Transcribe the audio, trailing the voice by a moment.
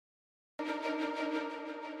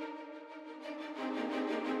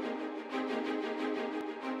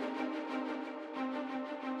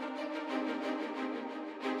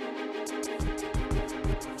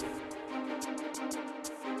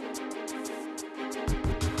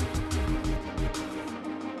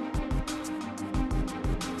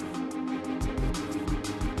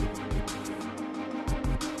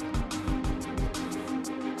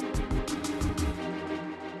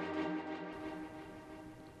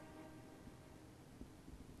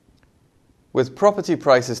With property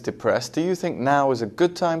prices depressed, do you think now is a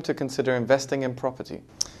good time to consider investing in property?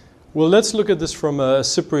 Well, let's look at this from a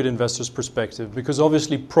Cypriot investor's perspective, because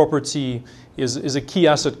obviously property is a key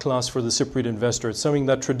asset class for the Cypriot investor. It's something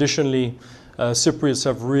that traditionally Cypriots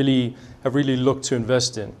have really looked to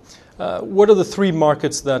invest in. What are the three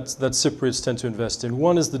markets that Cypriots tend to invest in?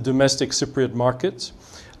 One is the domestic Cypriot market.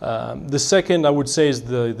 The second, I would say, is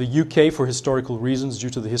the UK for historical reasons, due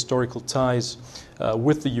to the historical ties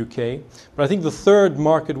with the UK. But I think the third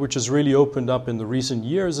market, which has really opened up in the recent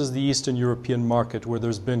years, is the Eastern European market, where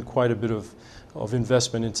there's been quite a bit of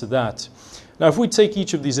investment into that. Now, if we take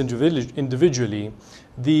each of these individually,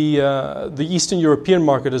 the Eastern European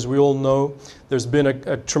market, as we all know, there's been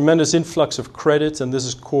a tremendous influx of credit, and this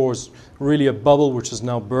has caused really a bubble which has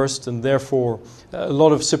now burst, and therefore a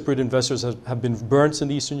lot of Cypriot investors have been burnt in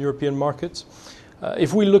the Eastern European market.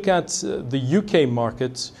 If we look at the UK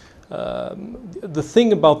market, the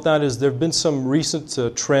thing about that is there have been some recent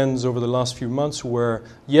trends over the last few months where,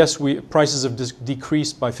 yes, prices have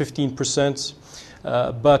decreased by 15%.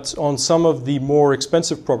 But on some of the more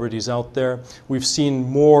expensive properties out there, we've seen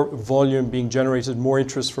more volume being generated, more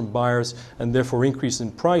interest from buyers, and therefore increase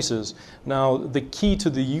in prices. Now, the key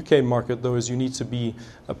to the UK market, though, is you need to be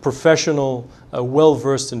a professional,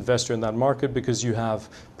 well-versed investor in that market, because you have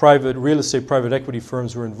private real estate, private equity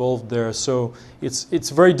firms who are involved there. So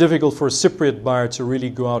it's very difficult for a Cypriot buyer to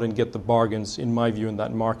really go out and get the bargains, in my view, in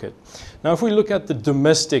that market. Now, if we look at the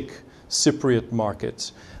domestic Cypriot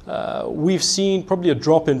market, we've seen probably a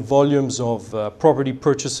drop in volumes of property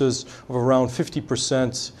purchases of around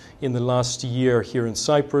 50% in the last year here in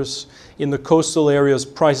Cyprus. In the coastal areas,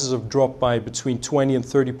 prices have dropped by between 20 and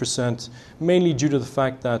 30%, mainly due to the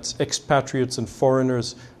fact that expatriates and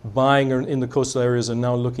foreigners buying in the coastal areas are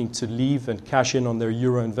now looking to leave and cash in on their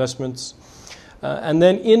euro investments. And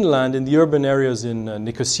then inland, in the urban areas in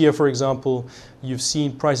Nicosia, for example, you've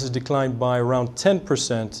seen prices decline by around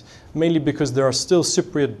 10%, mainly because there are still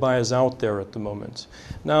Cypriot buyers out there at the moment.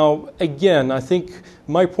 Now, again, I think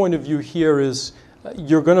my point of view here is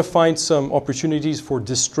you're going to find some opportunities for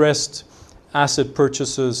distressed asset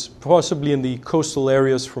purchases, possibly in the coastal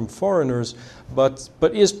areas from foreigners, but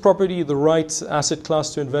is property the right asset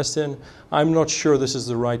class to invest in? I'm not sure this is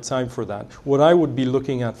the right time for that. What I would be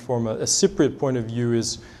looking at from a Cypriot point of view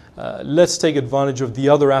is let's take advantage of the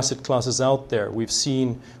other asset classes out there. We've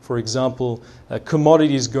seen, for example,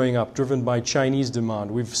 commodities going up, driven by Chinese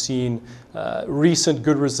demand. We've seen recent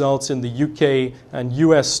good results in the UK and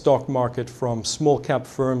US stock market from small cap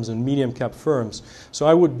firms and medium cap firms. So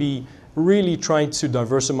I would be really trying to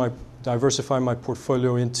diversify my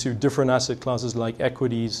portfolio into different asset classes like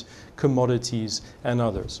equities, commodities, and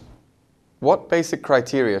others. What basic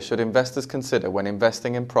criteria should investors consider when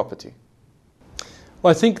investing in property? Well,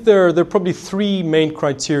 I think there are probably three main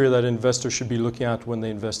criteria that investors should be looking at when they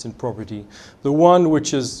invest in property. The one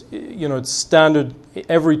which is, it's standard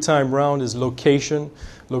every time round, is location.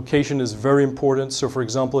 Location is very important. So, for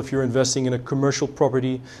example, if you're investing in a commercial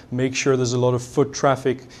property, make sure there's a lot of foot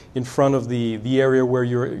traffic in front of the area where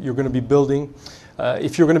you're going to be building.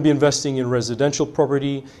 If you're going to be investing in residential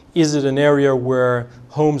property, is it an area where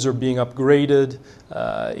homes are being upgraded?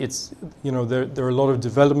 There are a lot of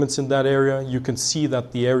developments in that area. You can see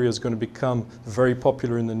that the area is going to become very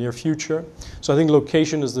popular in the near future. So I think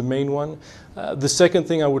location is the main one. The second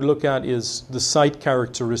thing I would look at is the site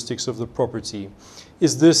characteristics of the property.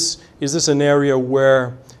 Is this an area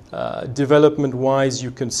where development-wise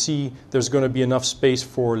you can see there's going to be enough space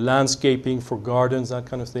for landscaping, for gardens, that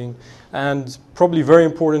kind of thing? And probably very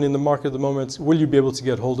important in the market at the moment, will you be able to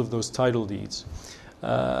get hold of those title deeds?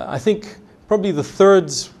 I think probably the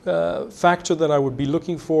third factor that I would be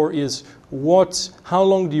looking for is how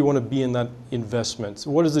long do you want to be in that investment?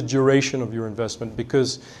 What is the duration of your investment?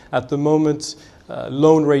 Because at the moment,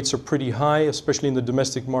 loan rates are pretty high, especially in the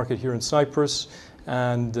domestic market here in Cyprus.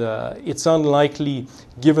 And it's unlikely,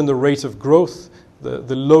 given the rate of growth,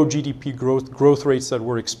 the low GDP growth rates that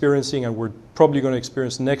we're experiencing and we're probably going to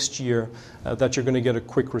experience next year, that you're going to get a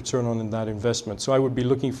quick return on in that investment. So I would be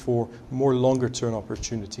looking for more longer term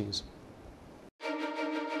opportunities.